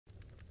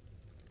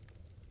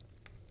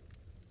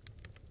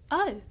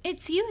Oh,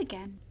 it's you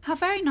again. How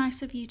very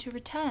nice of you to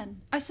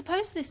return. I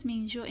suppose this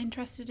means you're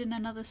interested in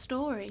another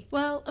story.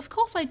 Well, of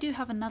course I do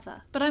have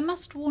another, but I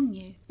must warn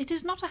you, it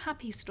is not a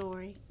happy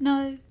story.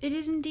 No, it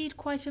is indeed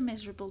quite a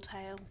miserable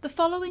tale. The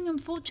following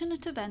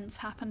unfortunate events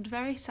happened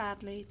very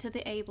sadly to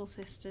the Able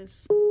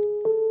sisters.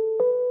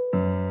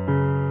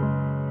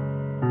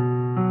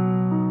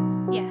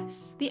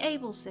 Yes, the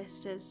Able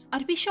sisters.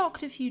 I'd be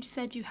shocked if you'd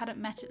said you hadn't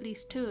met at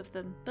least 2 of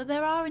them, but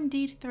there are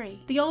indeed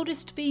 3. The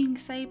oldest being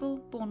Sable,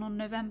 born on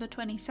November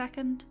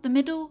 22nd, the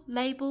middle,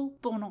 Label,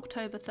 born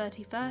October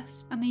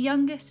 31st, and the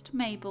youngest,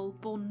 Mabel,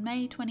 born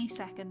May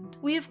 22nd.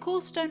 We of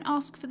course don't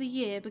ask for the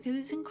year because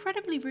it's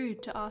incredibly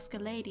rude to ask a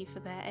lady for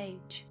their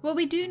age. What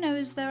we do know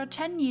is there are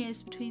 10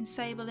 years between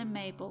Sable and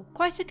Mabel,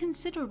 quite a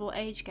considerable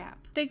age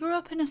gap. They grew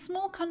up in a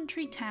small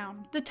country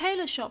town. The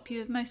tailor shop you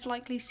have most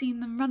likely seen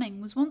them running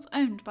was once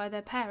owned by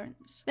their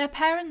parents. Their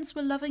parents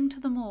were loving to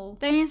them all.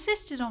 They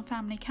insisted on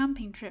family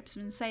camping trips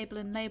when Sable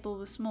and Label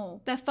were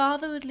small. Their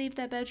father would leave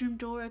their bedroom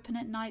door open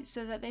at night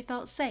so that they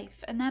felt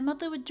safe, and their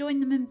mother would join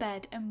them in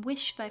bed and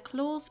wish their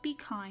claws be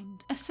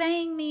kind. A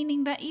saying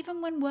meaning that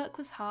even when work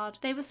was hard,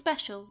 they were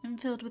special and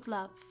filled with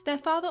love. Their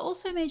father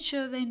also made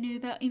sure they knew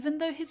that even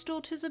though his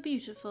daughters are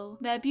beautiful,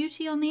 their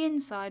beauty on the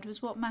inside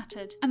was what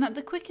mattered, and that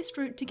the quickest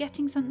route to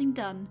getting something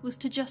done was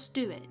to just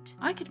do it.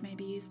 I could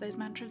maybe use those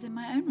mantras in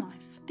my own life.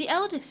 The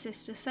eldest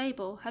sister,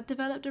 Sable, had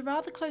developed a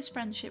rather close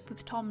friendship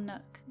with Tom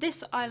Nook,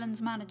 this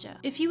island's manager.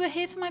 If you were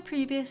here for my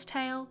previous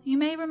tale, you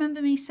may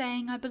remember me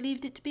saying I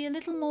believed it to be a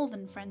little more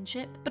than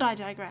friendship, but I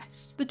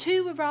digress. The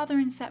two were rather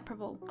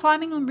inseparable,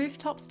 climbing on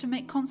rooftops to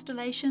make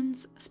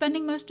constellations,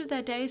 spending most of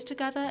their days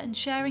together and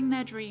sharing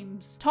their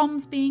dreams.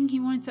 Tom's being he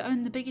wanted to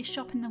own the biggest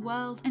shop in the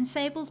world, and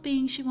Sable's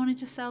being she wanted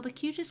to sell the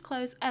cutest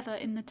clothes ever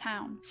in the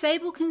town.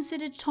 Sable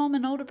considered Tom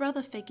an older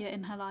brother figure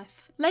in her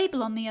life.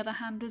 Label, on the other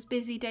hand, was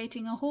busy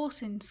dating a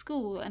horse in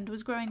school and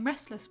was growing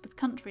restless with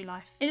country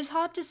life. It is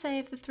hard to say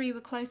if the 3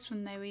 were close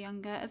when they were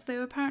younger, as they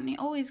were apparently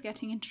always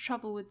getting into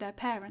trouble with their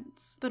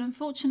parents. But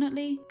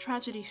unfortunately,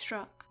 tragedy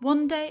struck.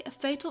 One day, a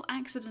fatal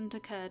accident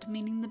occurred,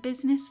 meaning the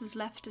business was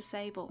left to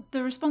Sable.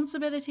 The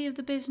responsibility of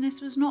the business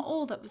was not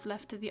all that was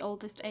left to the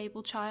oldest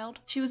Able child.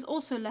 She was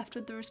also left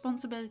with the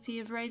responsibility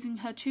of raising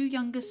her 2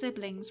 younger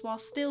siblings while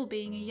still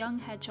being a young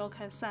hedgehog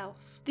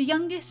herself. The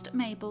youngest,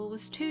 Mabel,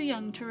 was too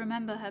young to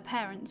remember her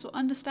parents or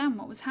understand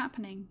what was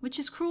happening, which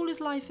as cruel as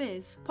life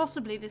is,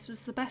 possibly this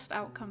was the best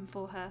outcome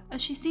for her,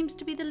 as she seems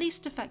to be the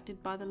least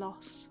affected by the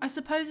loss. I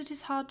suppose it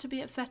is hard to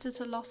be upset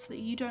at a loss that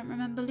you don't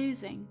remember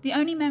losing. The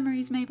only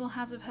memories Mabel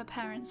has of her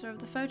parents are of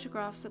the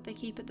photographs that they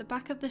keep at the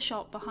back of the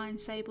shop behind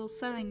Sable's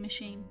sewing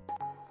machine.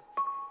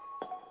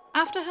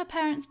 After her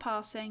parents'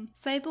 passing,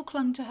 Sable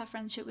clung to her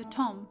friendship with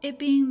Tom, it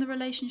being the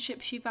relationship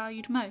she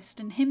valued most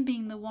and him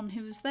being the one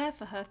who was there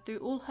for her through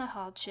all her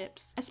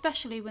hardships,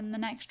 especially when the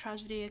next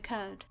tragedy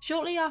occurred.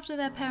 Shortly after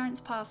their parents'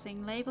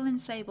 passing, Label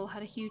and Sable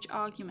had a huge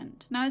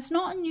argument. Now it's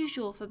not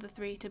unusual for the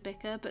 3 to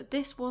bicker, but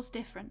this was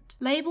different.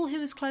 Label, who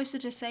was closer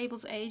to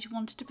Sable's age,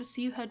 wanted to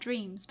pursue her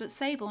dreams, but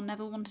Sable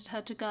never wanted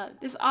her to go.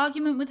 This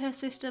argument with her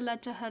sister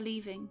led to her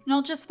leaving,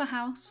 not just the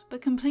house,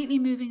 but completely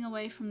moving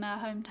away from their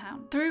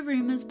hometown. Through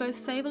rumours, both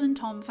Sable and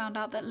Tom found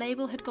out that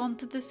Label had gone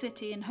to the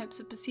city in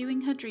hopes of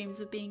pursuing her dreams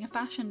of being a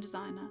fashion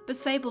designer, but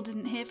Sable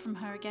didn't hear from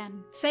her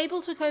again.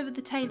 Sable took over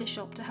the tailor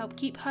shop to help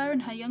keep her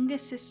and her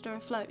youngest sister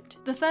afloat.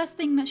 The first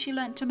thing that she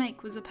learnt to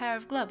make was a pair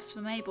of gloves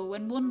for Mabel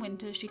when one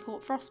winter she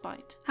caught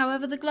frostbite.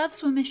 However, the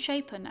gloves were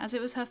misshapen as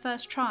it was her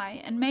first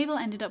try, and Mabel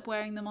ended up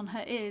wearing them on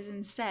her ears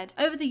instead.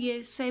 Over the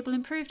years, Sable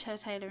improved her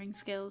tailoring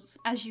skills.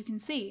 As you can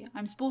see,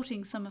 I'm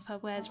sporting some of her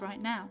wares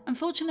right now.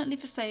 Unfortunately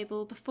for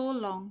Sable, before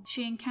long,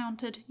 she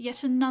encountered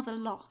yet another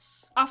loss.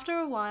 After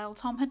a while,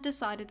 Tom had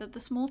decided that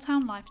the small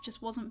town life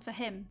just wasn't for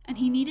him, and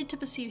he needed to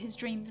pursue his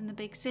dreams in the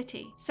big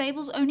city.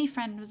 Sable's only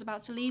friend was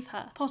about to leave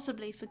her,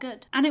 possibly for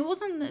good. And it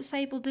wasn't that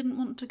Sable didn't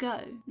want to go.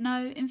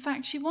 No, in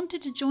fact, she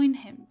wanted to join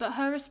him, but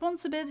her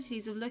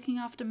responsibilities of looking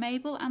after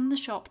Mabel and the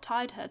shop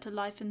tied her to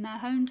life in their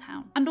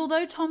hometown. And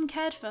although Tom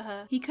cared for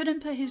her, he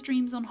couldn't put his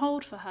dreams on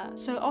hold for her,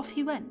 so off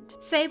he went.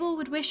 Sable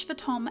would wish for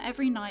Tom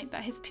every night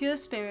that his pure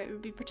spirit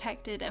would be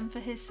protected and for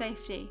his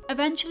safety.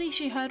 Eventually,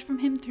 she heard from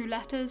him through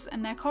letters,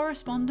 and their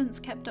correspondence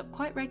kept up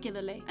quite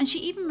regularly, and she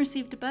even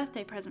received a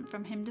birthday present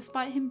from him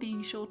despite him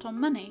being short on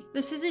money.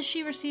 The scissors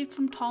she received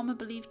from Tom are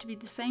believed to be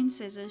the same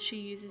scissors she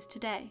uses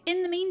today.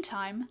 In the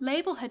meantime,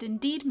 Label had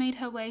indeed made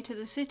her way to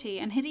the city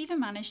and had even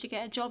managed to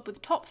get a job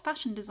with top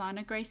fashion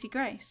designer Gracie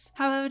Grace.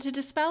 However, to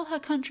dispel her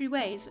country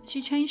ways,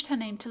 she changed her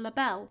name to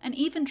LaBelle and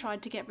even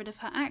tried to get rid of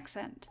her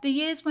accent. The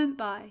years went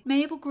by.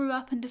 Mabel grew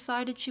up and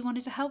decided she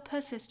wanted to help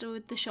her sister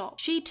with the shop.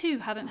 She too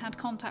hadn't had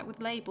contact with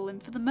Label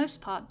and for the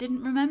most part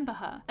didn't remember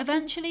her.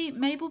 Eventually,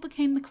 Mabel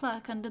became the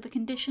clerk under the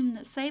condition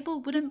that Sable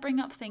wouldn't bring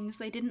up things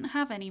they didn't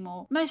have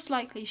anymore. Most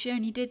likely she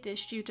only did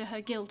this due to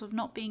her guilt of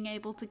not being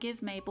able to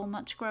give Mabel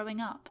much growing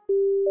up.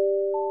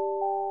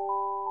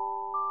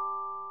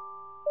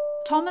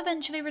 Tom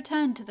eventually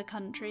returned to the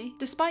country.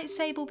 Despite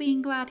Sable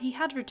being glad he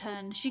had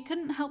returned, she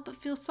couldn't help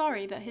but feel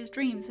sorry that his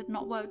dreams had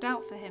not worked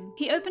out for him.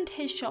 He opened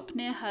his shop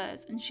near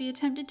hers, and she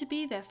attempted to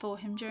be there for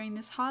him during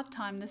this hard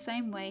time the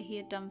same way he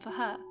had done for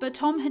her. But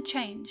Tom had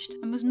changed,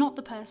 and was not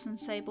the person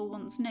Sable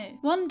once knew.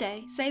 One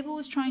day, Sable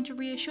was trying to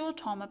reassure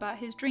Tom about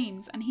his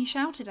dreams, and he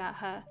shouted at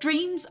her,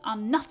 "Dreams are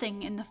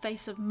nothing in the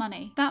face of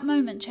money." That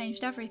moment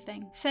changed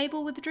everything.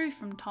 Sable withdrew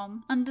from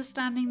Tom,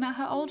 understanding that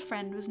her old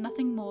friend was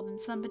nothing more than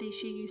somebody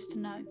she used to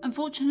know.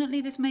 Unfortunately,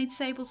 this made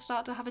Sable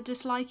start to have a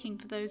disliking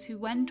for those who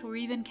went or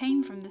even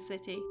came from the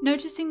city,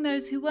 noticing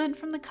those who weren't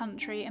from the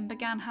country and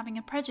began having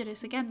a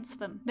prejudice against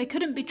them. They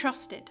couldn't be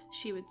trusted,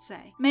 she would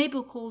say.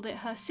 Mabel called it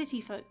her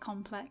city folk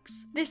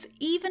complex. This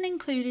even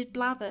included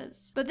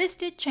Blathers. But this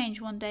did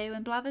change one day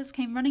when Blathers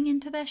came running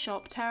into their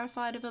shop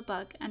terrified of a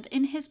bug, and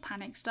in his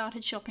panic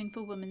started shopping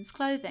for women's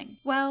clothing.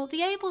 Well,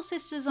 the Able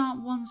sisters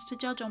aren't ones to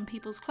judge on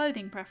people's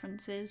clothing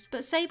preferences,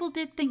 but Sable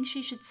did think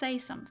she should say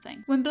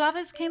something. When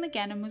Blathers came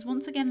again and was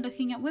once again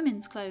looking at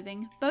women's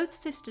clothing, both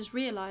sisters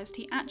realised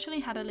he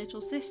actually had a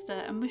little sister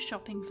and was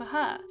shopping for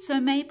her. So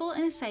Mabel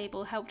and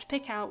Sable helped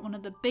pick out one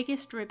of the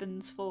biggest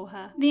ribbons for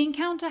her. The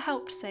encounter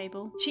helped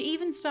Sable. She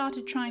even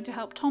started trying to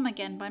help Tom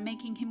again by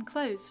making him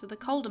clothes for the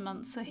colder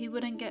months so he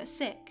wouldn't get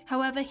sick.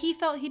 However, he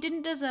felt he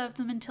didn't deserve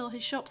them until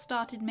his shop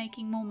started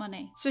making more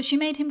money. So she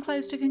made him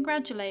clothes to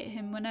congratulate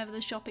him whenever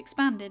the shop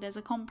expanded as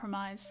a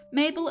compromise.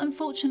 Mabel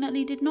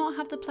unfortunately did not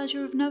have the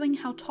pleasure of knowing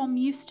how Tom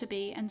used to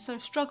be, and so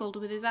struggled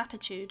with his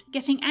attitude,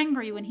 getting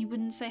angry when he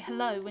wouldn't say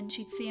hello when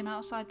she'd see him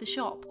outside the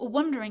shop, or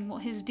wondering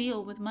what his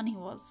deal with money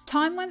was.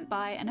 Time went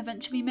by, and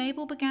eventually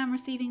Mabel began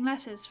receiving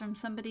letters from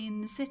somebody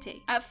in the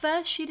city. At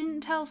first she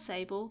didn't tell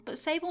Sable, but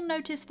Sable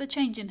noticed the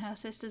change in her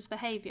sister's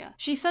behaviour.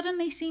 She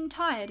suddenly seemed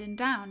tired and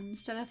down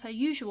instead of her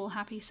usual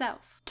happy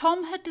self.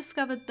 Tom had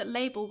discovered that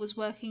Label was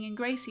working in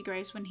Gracie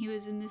Grace when he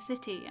was in the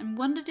city, and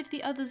wondered if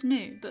the others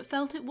knew, but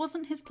felt it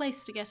wasn't his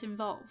place to get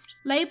involved.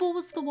 Label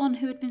was the one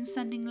who had been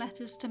sending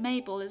letters to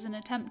Mabel as an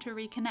attempt to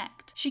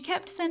reconnect. She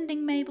kept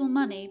sending Mabel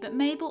money, but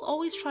Mabel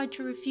always tried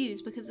to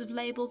refuse because of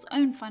Label's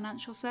own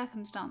financial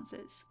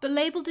circumstances. But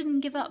Label didn't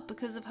give up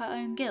because of her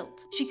own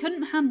guilt. She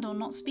couldn't handle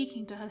not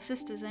speaking to her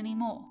sisters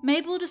anymore.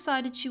 Mabel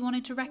decided she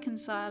wanted to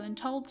reconcile and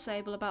told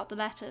Sable about the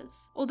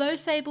letters. Although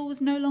Sable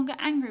was no longer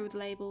angry with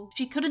Label,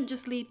 she couldn't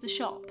just leave the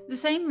shop, the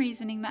same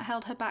reasoning that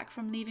held her back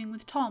from leaving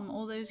with Tom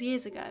all those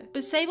years ago.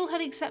 But Sable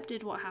had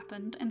accepted what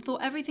happened and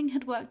thought everything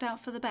had worked out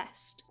for the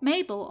best.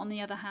 Mabel, on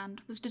the other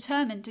hand, was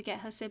determined to get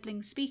her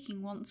siblings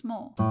speaking once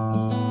more.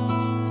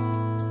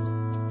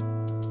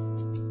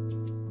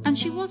 And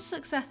she was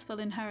successful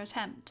in her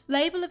attempt.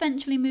 Label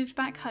eventually moved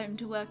back home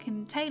to work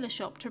in the tailor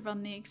shop to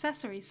run the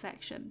accessories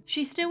section.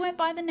 She still went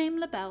by the name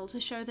LaBelle to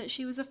show that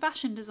she was a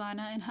fashion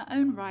designer in her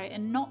own right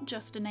and not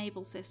just an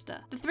Able sister.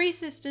 The three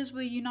sisters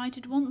were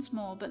united once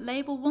more, but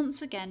Label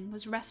once again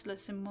was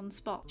restless in one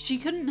spot. She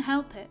couldn't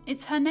help it.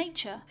 It's her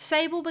nature.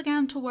 Sable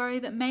began to worry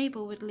that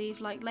Mabel would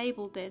leave like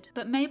Label did,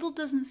 but Mabel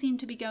doesn't seem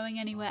to be going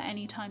anywhere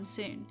anytime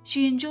soon.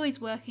 She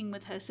enjoys working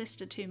with her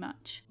sister too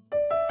much.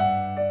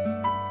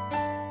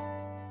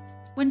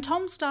 When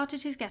Tom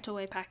started his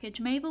getaway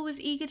package, Mabel was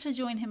eager to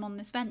join him on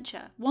this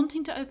venture,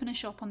 wanting to open a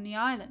shop on the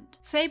island.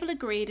 Sable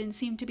agreed and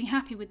seemed to be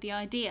happy with the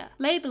idea.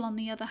 Label, on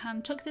the other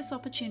hand, took this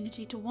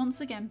opportunity to once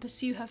again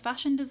pursue her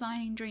fashion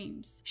designing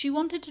dreams. She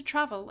wanted to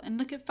travel and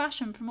look at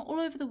fashion from all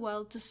over the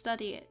world to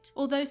study it.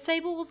 Although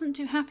Sable wasn't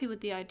too happy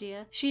with the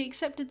idea, she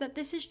accepted that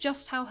this is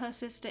just how her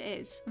sister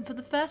is, and for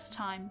the first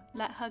time,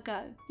 let her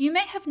go. You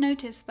may have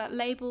noticed that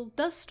Label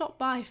does stop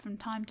by from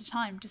time to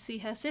time to see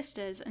her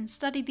sisters and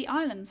study the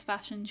island's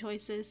fashion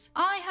choices.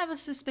 I have a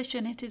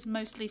suspicion it is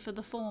mostly for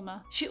the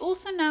former. She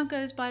also now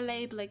goes by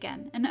Label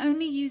again and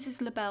only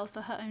uses LaBelle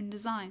for her own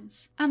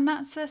designs. And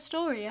that's their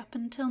story up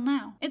until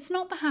now. It's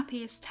not the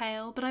happiest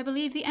tale, but I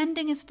believe the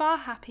ending is far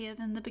happier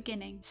than the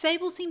beginning.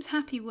 Sable seems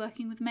happy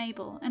working with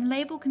Mabel, and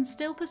Label can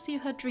still pursue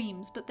her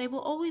dreams, but they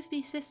will always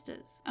be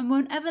sisters, and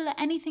won't ever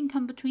let anything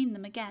come between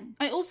them again.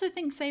 I also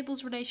think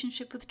Sable's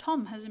relationship with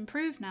Tom has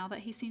improved now that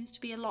he seems to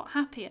be a lot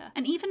happier,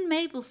 and even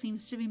Mabel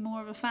seems to be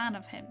more of a fan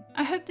of him.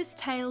 I hope this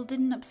tale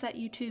didn't upset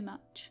you too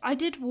much. I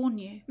did warn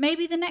you.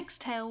 Maybe the next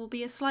tale will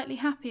be a slightly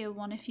happier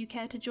one if you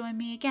care to join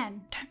me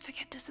again. Don't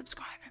forget to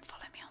subscribe and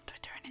follow me on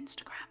Twitter and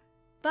Instagram.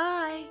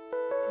 Bye!